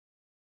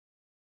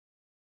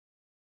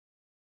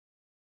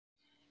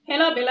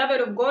Hello,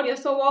 beloved of God. You're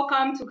so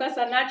welcome to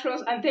Casa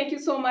Naturals, and thank you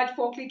so much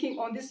for clicking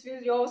on this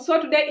video.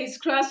 So today is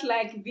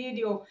Christ-like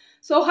video.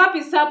 So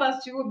happy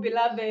Sabbath to you,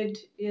 beloved.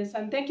 Yes,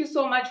 and thank you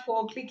so much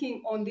for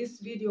clicking on this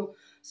video.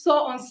 So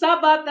on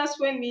Sabbath, that's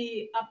when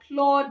we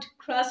upload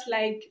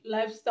Christ-like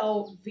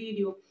lifestyle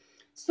video.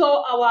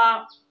 So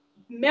our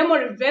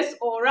memory verse,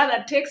 or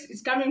rather text,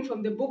 is coming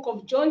from the book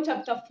of John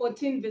chapter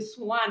 14 verse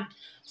 1.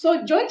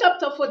 So John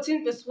chapter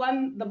 14 verse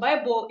 1, the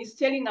Bible is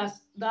telling us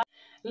that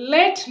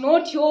let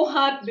not your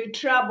heart be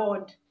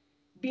troubled.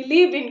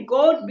 Believe in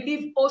God,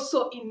 believe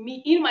also in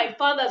me. In my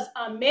Father's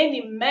are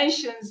many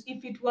mansions.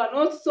 If it were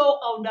not so,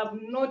 I would have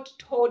not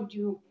told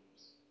you.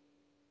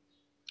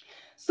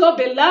 So,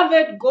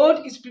 beloved,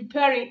 God is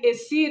preparing a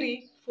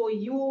city for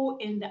you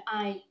and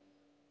I.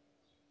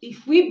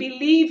 If we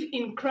believe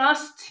in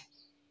Christ,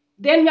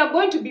 then we are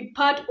going to be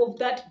part of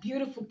that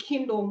beautiful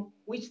kingdom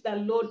which the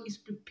Lord is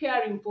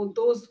preparing for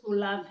those who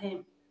love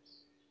him.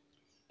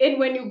 And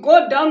when you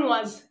go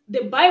downwards,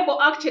 the Bible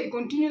actually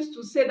continues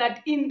to say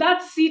that in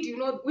that city,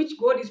 which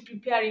God is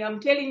preparing, I'm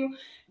telling you,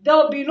 there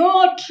will be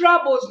no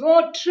troubles,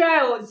 no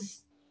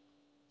trials.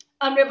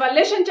 And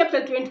Revelation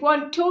chapter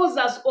 21 tells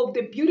us of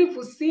the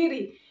beautiful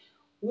city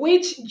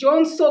which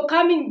John saw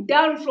coming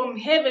down from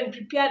heaven,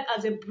 prepared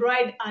as a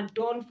bride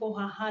adorned for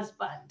her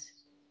husband.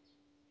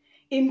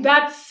 In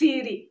that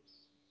city,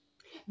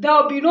 there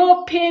will be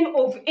no pain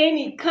of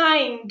any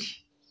kind.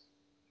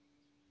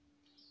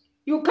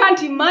 You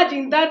can't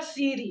imagine that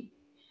city.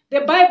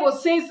 The Bible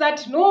says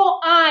that no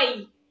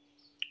eye,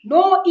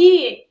 no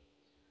ear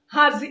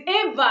has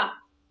ever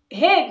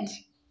heard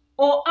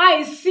or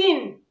eye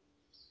seen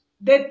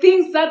the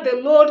things that the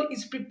Lord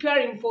is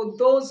preparing for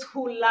those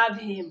who love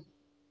him.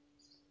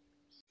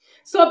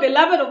 So,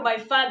 beloved of my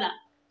Father,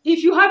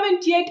 if you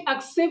haven't yet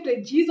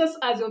accepted Jesus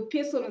as your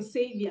personal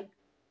Savior,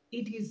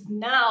 it is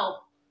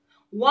now.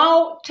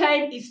 While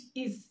time is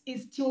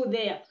still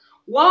there.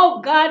 While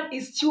God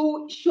is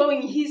still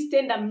showing his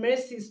tender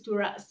mercies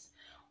to us.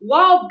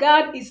 While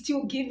God is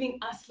still giving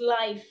us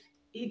life,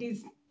 it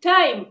is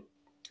time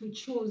to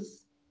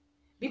choose.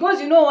 Because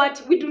you know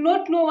what? We do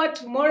not know what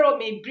tomorrow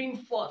may bring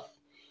forth.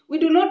 We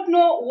do not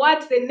know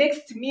what the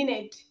next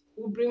minute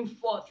will bring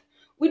forth.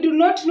 We do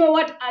not know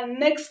what our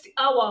next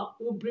hour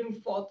will bring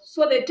forth.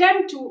 So the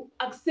time to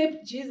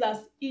accept Jesus,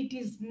 it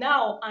is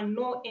now and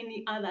no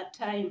any other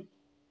time.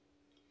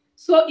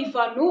 So if you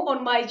are new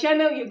on my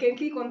channel, you can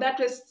click on that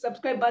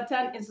subscribe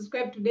button and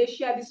subscribe today.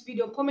 Share this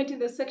video, comment in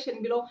the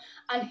section below,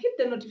 and hit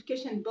the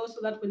notification bell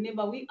so that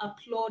whenever we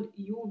upload,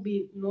 you'll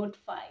be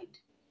notified.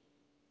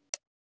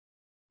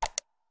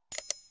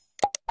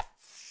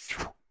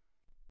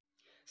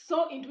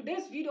 So in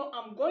today's video,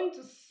 I'm going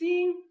to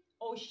sing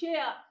or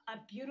share a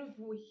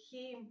beautiful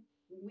hymn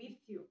with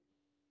you.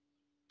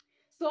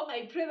 So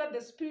I pray that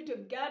the Spirit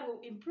of God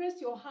will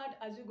impress your heart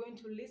as you're going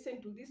to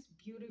listen to this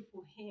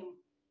beautiful hymn.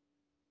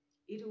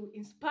 It will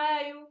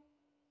inspire you.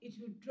 It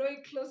will draw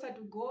you closer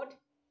to God.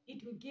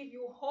 It will give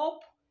you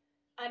hope.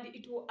 And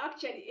it will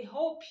actually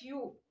help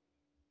you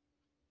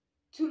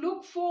to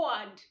look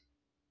forward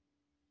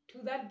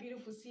to that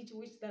beautiful city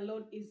which the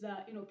Lord is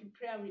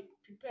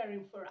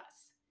preparing for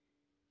us.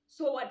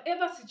 So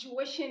whatever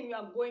situation you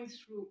are going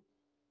through,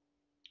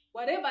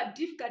 whatever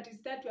difficulties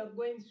that you are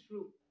going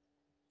through,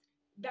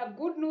 the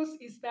good news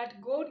is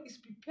that God is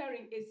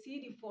preparing a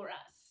city for us,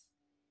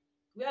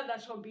 where there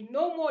shall be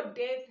no more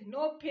death,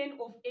 no pain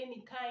of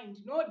any kind,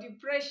 no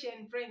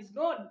depression, friends,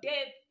 no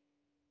death,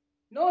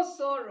 no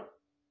sorrow.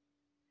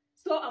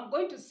 So I'm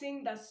going to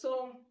sing the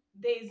song,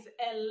 There's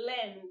a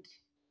Land.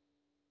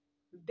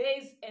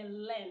 There's a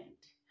Land.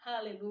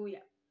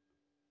 Hallelujah.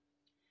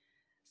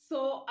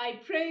 So I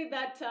pray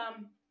that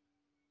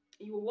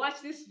you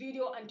watch this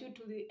video until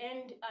to the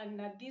end, and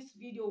this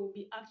video will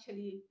be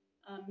actually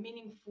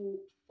meaningful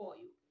for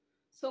you.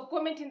 So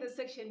comment in the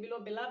section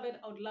below, beloved.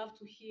 I would love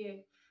to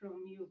hear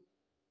from you.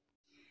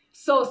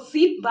 So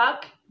sit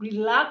back,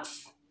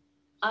 relax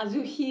as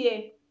you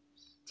hear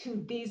to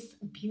this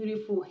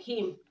beautiful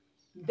hymn.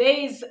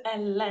 There's a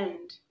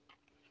land.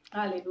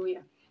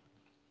 Hallelujah.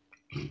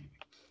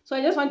 So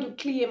I just want to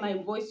clear my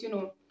voice,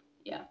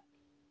 yeah.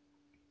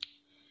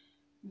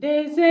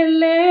 There's a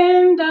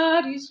land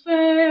that is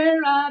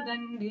fairer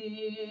than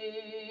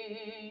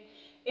day,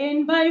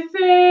 and by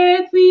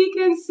faith we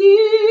can see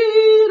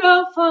it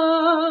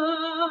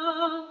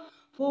afar,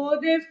 for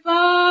the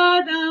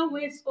Father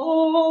waits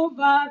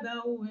over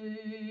the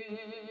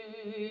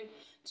way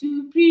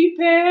to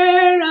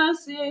prepare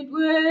us a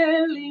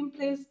dwelling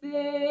place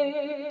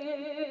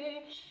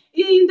there,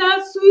 in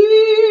that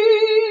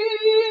sweet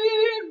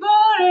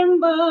by and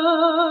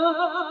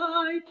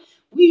by.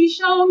 We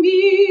shall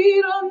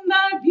meet on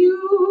that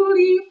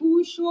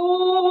beautiful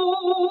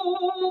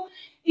shore,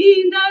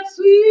 in that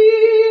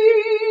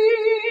sweet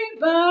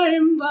by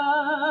and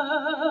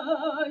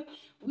by.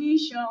 We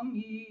shall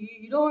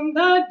meet on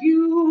that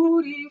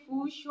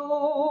beautiful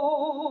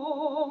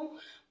shore.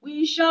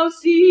 We shall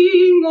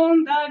sing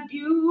on that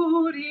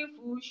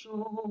beautiful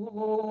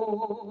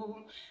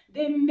shore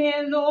the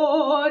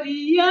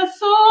melodious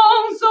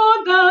songs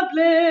of the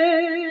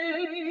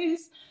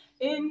blessed,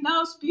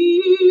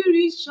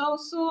 shall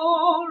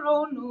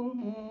sorrow no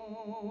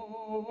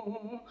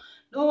more,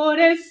 nor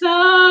a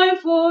sigh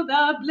for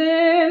the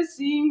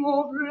blessing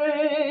of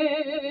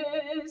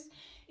rest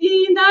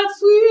in that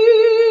sweet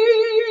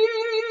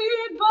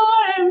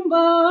by and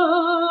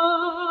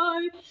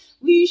by.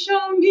 We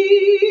shall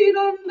meet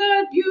on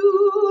that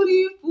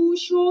beautiful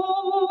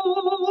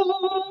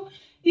shore,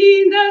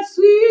 in that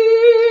sweet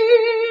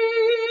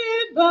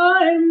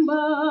by and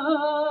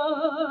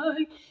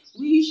by.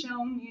 We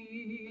shall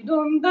meet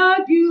on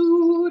that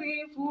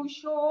beautiful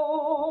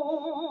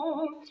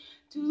shore,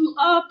 to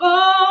our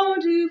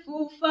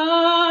bountiful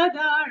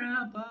Father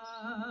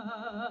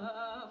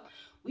above.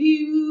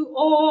 We will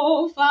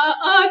offer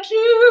a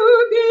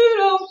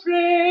tribute of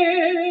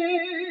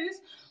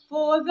praise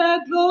for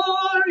the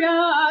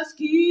glorious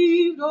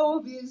gift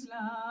of His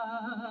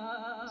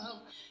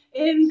love,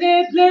 and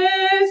the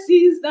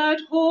blessings that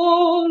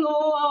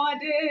follow our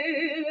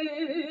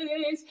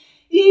days,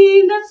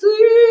 in the sweet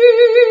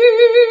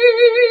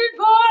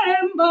by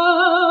and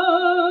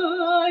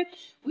by.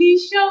 We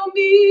shall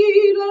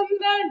meet on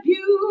that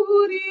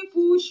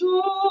beautiful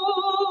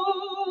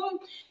shore,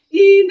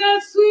 in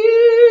the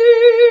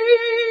sweet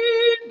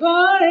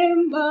by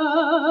and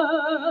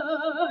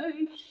by.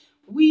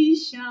 We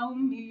shall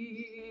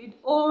meet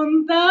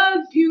on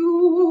that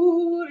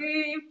beautiful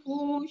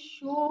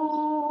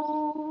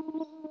shore.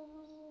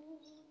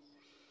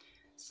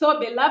 So,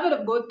 beloved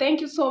of God,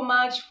 thank you so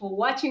much for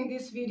watching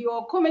this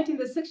video. Comment in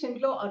the section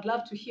below. I'd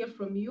love to hear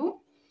from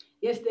you.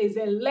 Yes, there's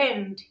a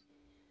land.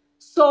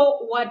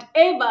 So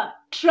whatever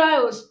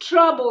trials,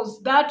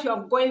 troubles that you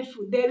are going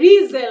through, there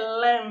is a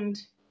land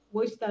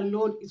which the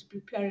Lord is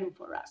preparing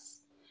for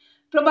us.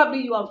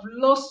 Probably you have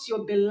lost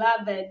your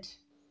beloved.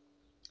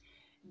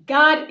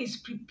 God is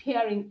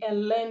preparing a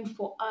land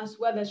for us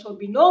where there shall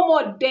be no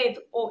more death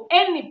or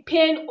any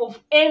pain of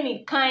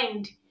any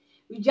kind.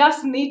 We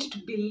just need to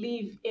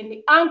believe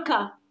and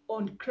anchor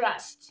on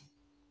Christ.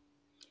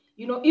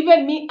 You know,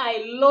 even me,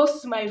 I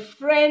lost my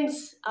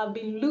friends. I've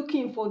been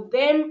looking for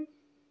them.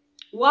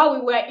 While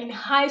we were in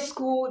high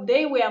school,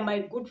 they were my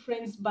good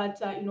friends, but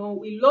you know,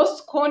 we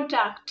lost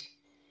contact,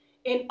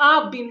 and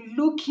I've been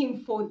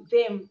looking for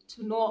them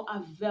to no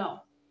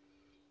avail.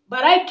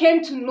 But I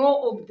came to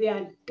know of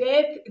their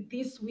death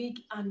this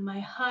week, and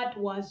my heart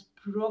was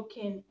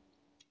broken.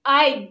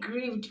 I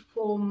grieved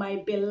for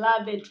my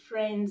beloved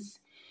friends.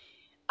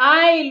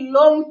 I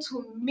long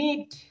to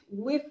meet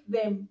with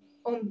them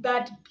on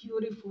that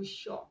beautiful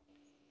shore.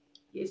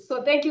 Yes,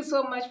 so thank you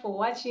so much for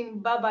watching.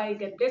 Bye-bye.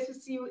 God bless you.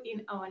 See you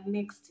in our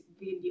next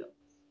video.